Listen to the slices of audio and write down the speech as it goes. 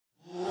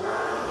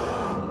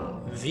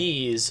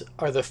These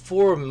are the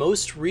 4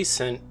 most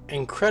recent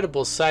and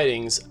credible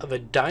sightings of a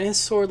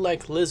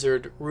dinosaur-like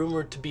lizard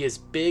rumored to be as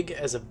big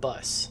as a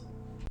bus.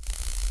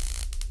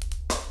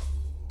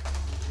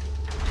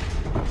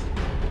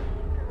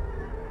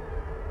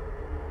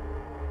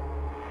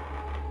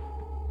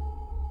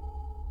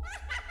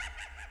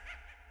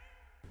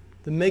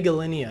 The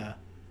Megalania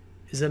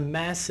is a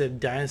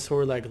massive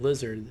dinosaur-like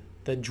lizard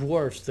that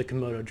dwarfs the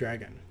Komodo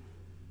dragon.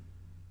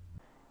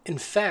 In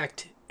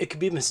fact, it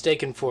could be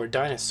mistaken for a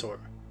dinosaur.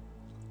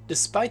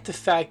 Despite the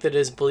fact that it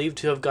is believed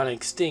to have gone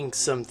extinct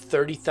some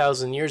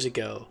 30,000 years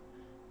ago,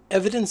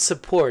 evidence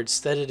supports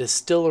that it is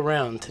still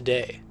around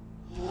today.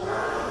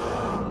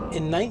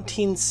 In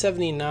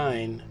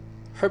 1979,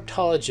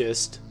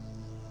 herpetologist,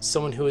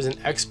 someone who is an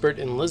expert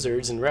in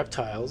lizards and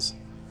reptiles,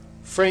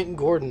 Frank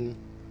Gordon,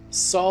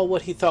 saw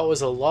what he thought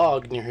was a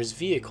log near his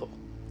vehicle.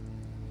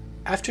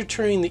 After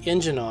turning the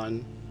engine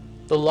on,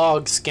 the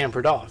log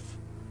scampered off.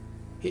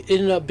 It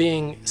ended up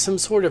being some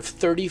sort of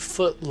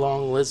 30-foot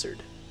long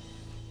lizard.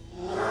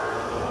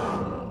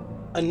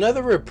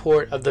 Another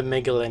report of the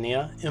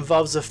Megalania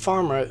involves a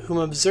farmer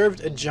who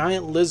observed a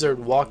giant lizard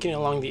walking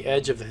along the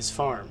edge of his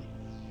farm,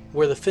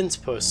 where the fence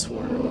posts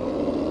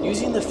were.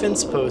 Using the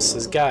fence posts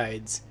as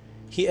guides,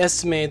 he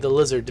estimated the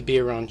lizard to be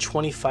around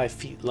 25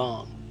 feet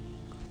long.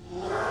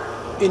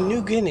 In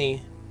New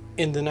Guinea,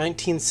 in the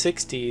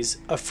 1960s,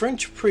 a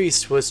French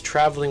priest was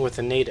traveling with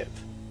a native.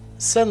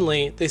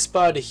 Suddenly, they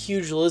spotted a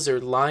huge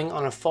lizard lying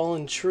on a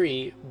fallen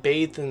tree,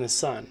 bathed in the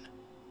sun.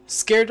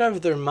 Scared out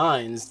of their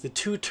minds, the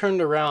two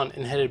turned around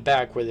and headed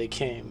back where they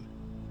came.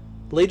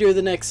 Later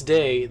the next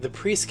day, the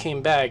priest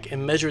came back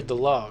and measured the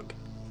log.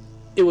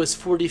 It was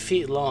 40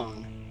 feet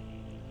long,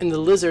 and the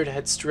lizard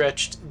had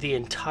stretched the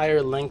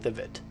entire length of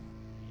it.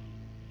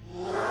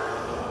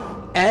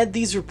 Add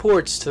these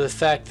reports to the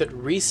fact that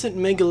recent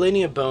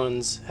Megalania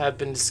bones have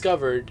been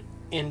discovered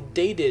and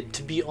dated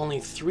to be only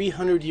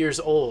 300 years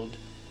old,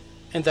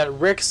 and that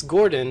Rex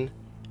Gordon,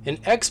 an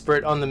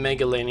expert on the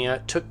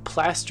Megalania, took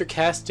plaster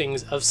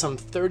castings of some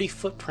 30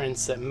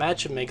 footprints that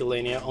match a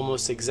Megalania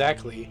almost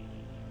exactly,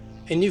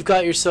 and you've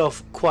got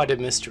yourself quite a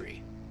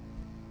mystery.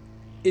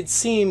 It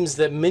seems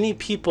that many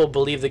people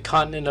believe the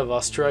continent of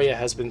Australia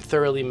has been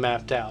thoroughly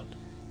mapped out,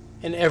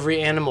 and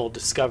every animal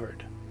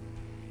discovered.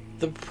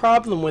 The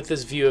problem with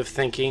this view of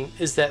thinking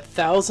is that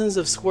thousands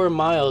of square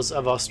miles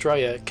of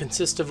Australia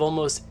consist of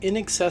almost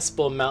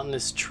inaccessible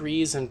mountainous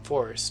trees and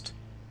forest.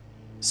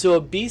 So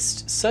a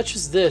beast such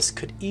as this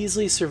could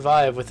easily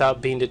survive without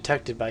being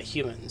detected by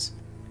humans,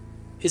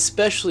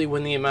 especially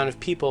when the amount of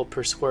people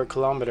per square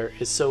kilometer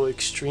is so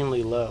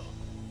extremely low.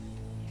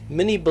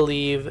 Many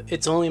believe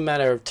it's only a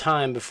matter of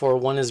time before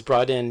one is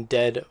brought in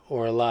dead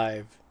or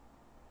alive,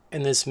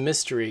 and this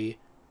mystery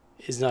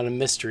is not a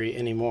mystery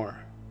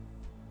anymore.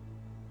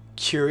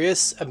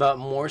 Curious about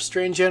more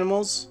strange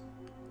animals?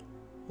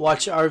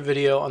 Watch our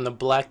video on the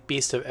black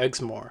beast of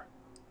Exmoor.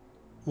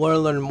 Want to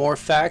learn more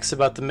facts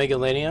about the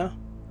Megalania?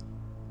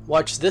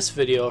 Watch this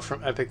video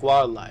from Epic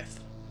Wildlife.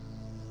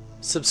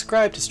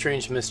 Subscribe to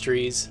Strange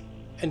Mysteries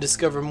and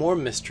discover more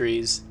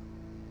mysteries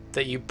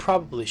that you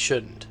probably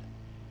shouldn't.